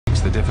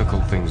makes the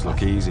difficult things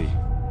look easy.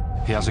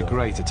 He has a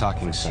great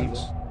attacking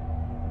sense.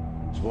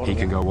 He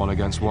can go 1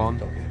 against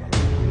 1,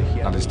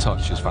 and his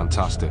touch is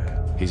fantastic.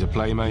 He's a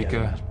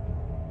playmaker,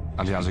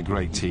 and he has a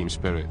great team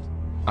spirit.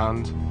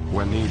 And,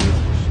 when needed,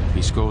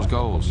 he scores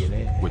goals,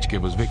 which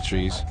give us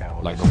victories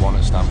like the one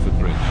at Stamford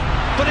Bridge.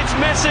 But it's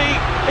Messi,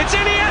 it's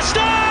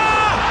Iniesta!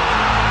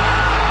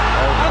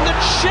 And the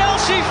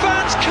Chelsea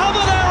fans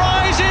cover their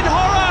eyes in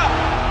horror!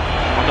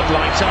 On the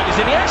blind side is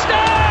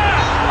Iniesta!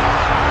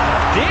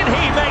 Did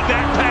he make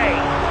that pay?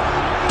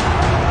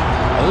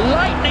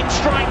 Lightning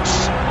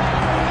strikes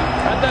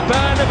at the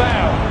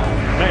Bernabeu.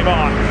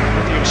 Neymar,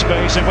 plenty of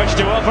space in which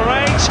to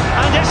operate,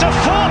 and it's a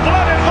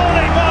full-blooded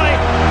volley by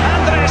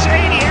Andres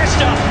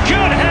Iniesta.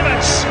 Good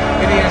heavens!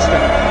 Iniesta,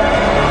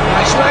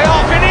 nice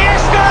layoff,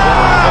 Iniesta!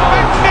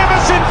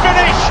 Magnificent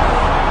finish!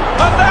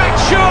 And that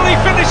surely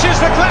finishes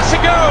the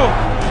Clasico!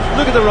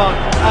 Look at the run,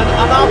 and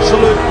an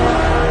absolute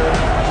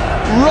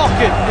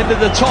rocket into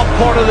the top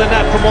corner of the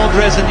net from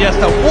Andres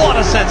Iniesta. What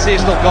a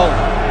sensational goal!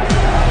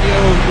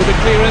 With a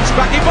clearance,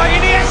 back in by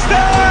Iniesta!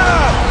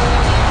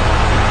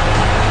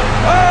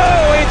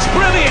 Oh, it's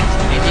brilliant!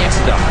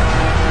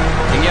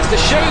 Iniesta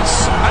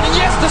shoots, and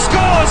Iniesta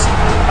scores!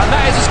 And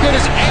that is as good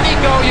as any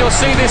goal you'll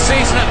see this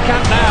season at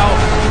Camp Nou.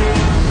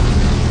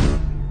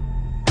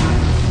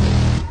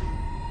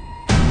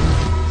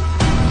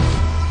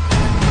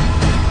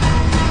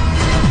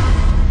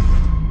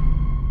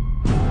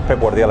 Pep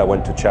Guardiola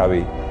went to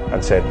Xavi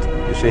and said,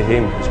 you see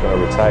him, he's going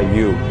to retire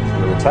you. He's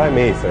going to retire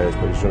me first,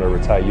 but he's going to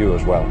retire you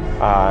as well.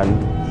 And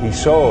he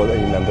saw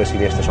in Andrés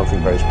Iniesta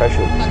something very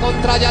special.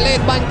 Contra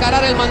Yalet, va a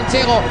encarar el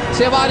manchego,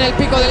 se va en el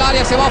pico del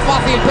área, se va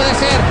fácil, puede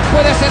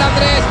ser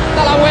Andrés,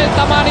 da la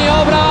vuelta,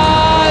 maniobra,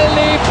 el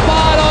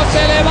disparo,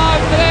 se le va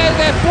Andrés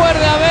después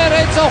de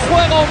haber hecho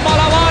juegos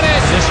malabares.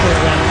 This will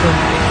run from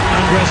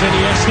Andrés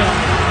Iniesta.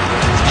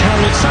 It's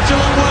carried such a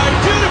long way,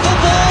 beautiful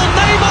ball,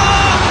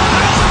 Neymar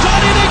has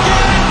done it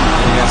again!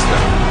 Iniesta,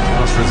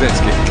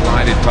 Rosrozitsky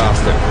glided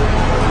past him.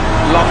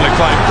 Lovely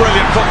play,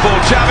 brilliant football,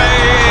 Xavi!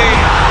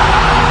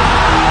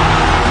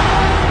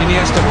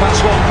 Iniesta,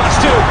 pass 1, pass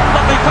 2,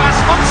 lovely pass,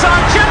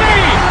 onside,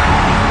 Xavi!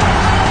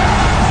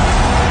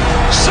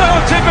 So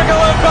typical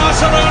of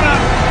Barcelona!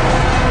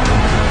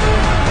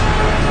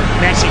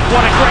 Messi,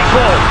 what a great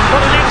ball,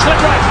 what an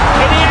excellent run!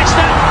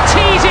 Iniesta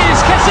teases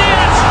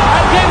Casillas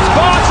and gives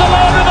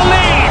Barcelona the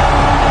lead!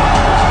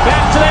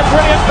 Back to their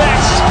brilliant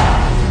best!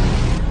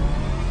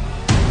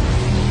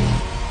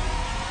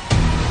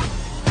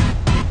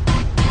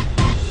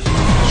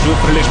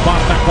 Sufre el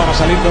Spartak para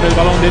salir con el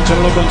balón, de hecho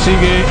no lo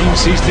consigue,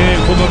 insiste el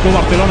FC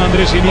Barcelona,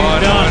 Andrés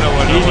Iniesta.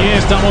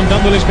 Iniesta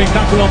montando el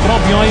espectáculo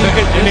propio ahí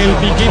en el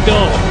piquito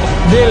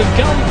del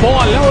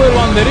campo al lado del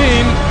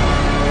banderín.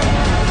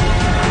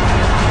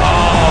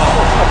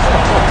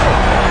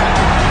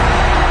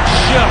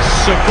 Just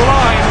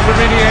sublime from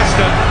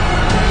Iniesta.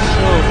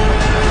 So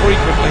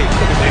frequently,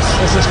 look at this.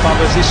 This is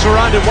fabulous. He's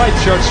surrounded white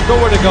shirts,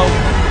 nowhere to go.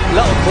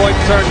 Little point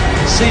turn,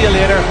 see you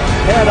later,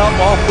 head up,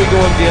 off we go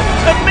again.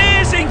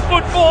 Amazing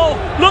football!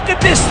 Look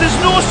at this, there's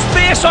no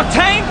space or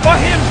time for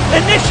him.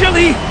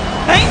 Initially,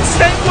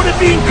 Einstein would have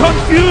been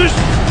confused,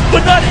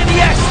 but not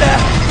Iniesta.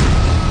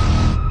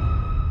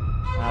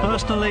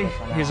 Personally,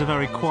 he's a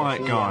very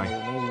quiet guy,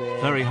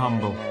 very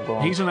humble.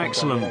 He's an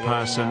excellent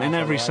person in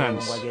every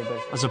sense.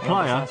 As a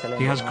player,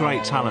 he has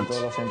great talent.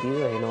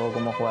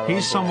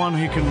 He's someone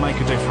who can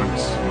make a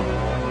difference,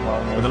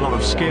 with a lot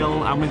of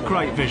skill and with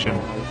great vision.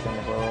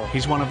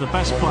 He's one of the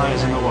best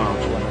players in the world.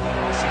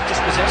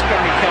 Dispossessed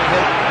Gary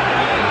Cahill.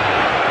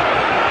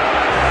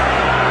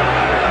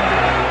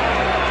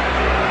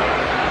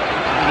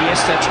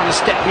 Iniesta trying to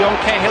step beyond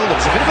Cahill.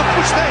 Looks a bit of a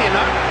push there, you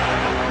know.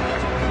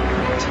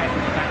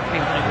 Back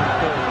behind the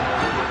ball.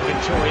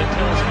 Victoria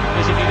tells him,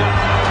 is it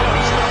enough? No,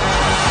 he's not.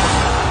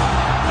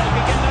 And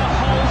he can get the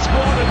whole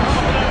squad and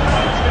half of them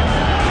right.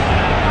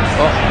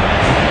 Oh,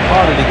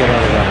 how did he get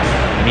out of that?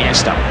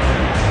 Iniesta.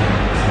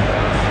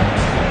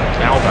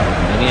 Alba.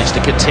 Iniesta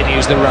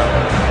continues the run.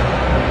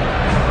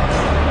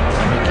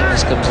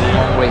 Guinness comes a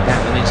long way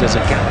back and there's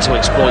a gap to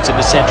exploit in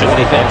the centre of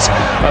the defence.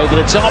 Over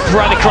the top,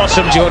 right across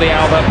from Jordi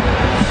Alba.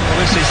 Well,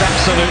 this is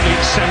absolutely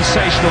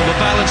sensational. The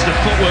balance, the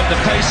footwork,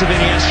 the pace of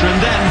Iniesta, and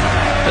then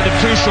at the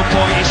crucial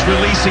point is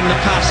releasing the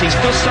pass. He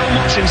does so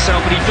much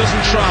himself, but he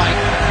doesn't try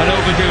and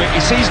overdo it.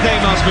 He sees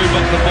Neymar's move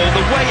off the ball.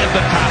 The weight of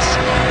the pass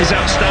is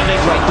outstanding.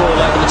 Great ball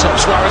over the top.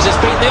 Suarez has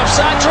beaten the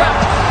offside trap.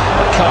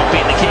 But can't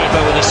beat the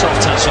keeper with a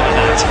soft touch like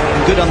that.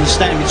 Good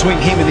understanding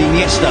between him and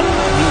Iniesta.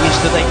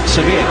 Iniesta,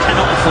 Sevilla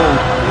cannot afford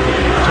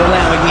to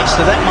allow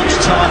Iniesta that much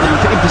time and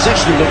in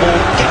possession of the ball,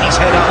 get his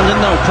head up under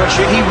no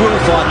pressure. He will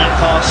find that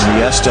pass.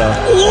 Iniesta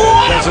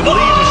doesn't leave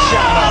a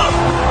shadow.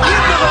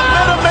 Into the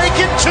middle, make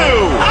it 2.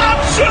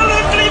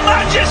 Absolutely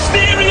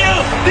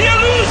magisterial! The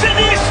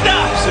illusionista!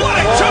 What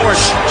a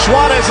touch!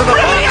 Suarez in the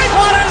box.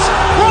 Suarez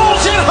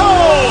rolls it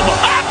home!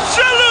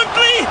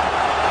 Absolutely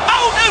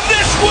out of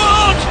this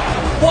world!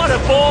 What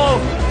a ball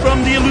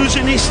from the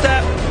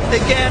illusionista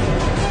again.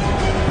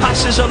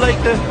 passes are like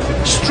a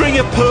string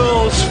of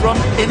pearls from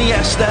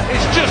Iniesta.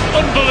 It's just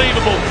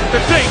unbelievable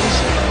the things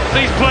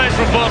these players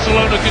from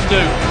Barcelona can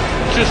do.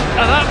 Just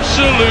an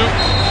absolute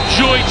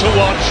joy to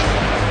watch.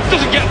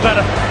 Doesn't get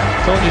better.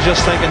 Don't you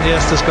just think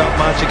Iniesta's got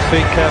magic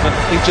feet, Kevin?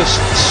 He just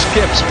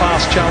skips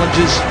past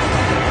challenges,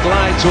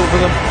 glides over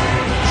them.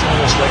 It's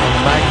almost like a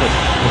magnet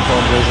with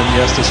Andres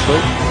Iniesta's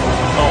foot.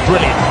 Oh,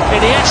 brilliant.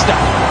 Iniesta.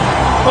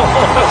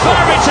 A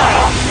fairy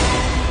tale.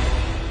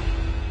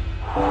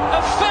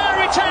 A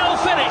fairy tale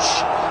finish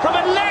from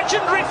a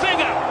legendary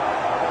figure.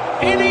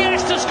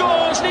 Iniesta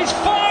scores in his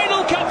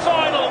final cup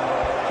final.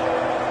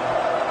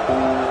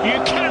 You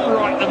can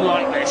write them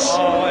like this.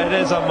 Oh, it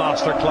is a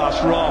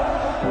masterclass, Rob.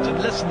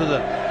 And listen to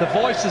the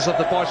voices of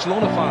the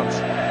Barcelona fans.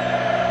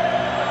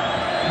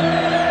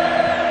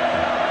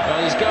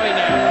 Well, he's going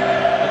now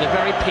at the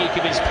very peak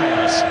of his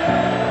powers.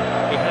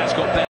 He has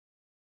got better.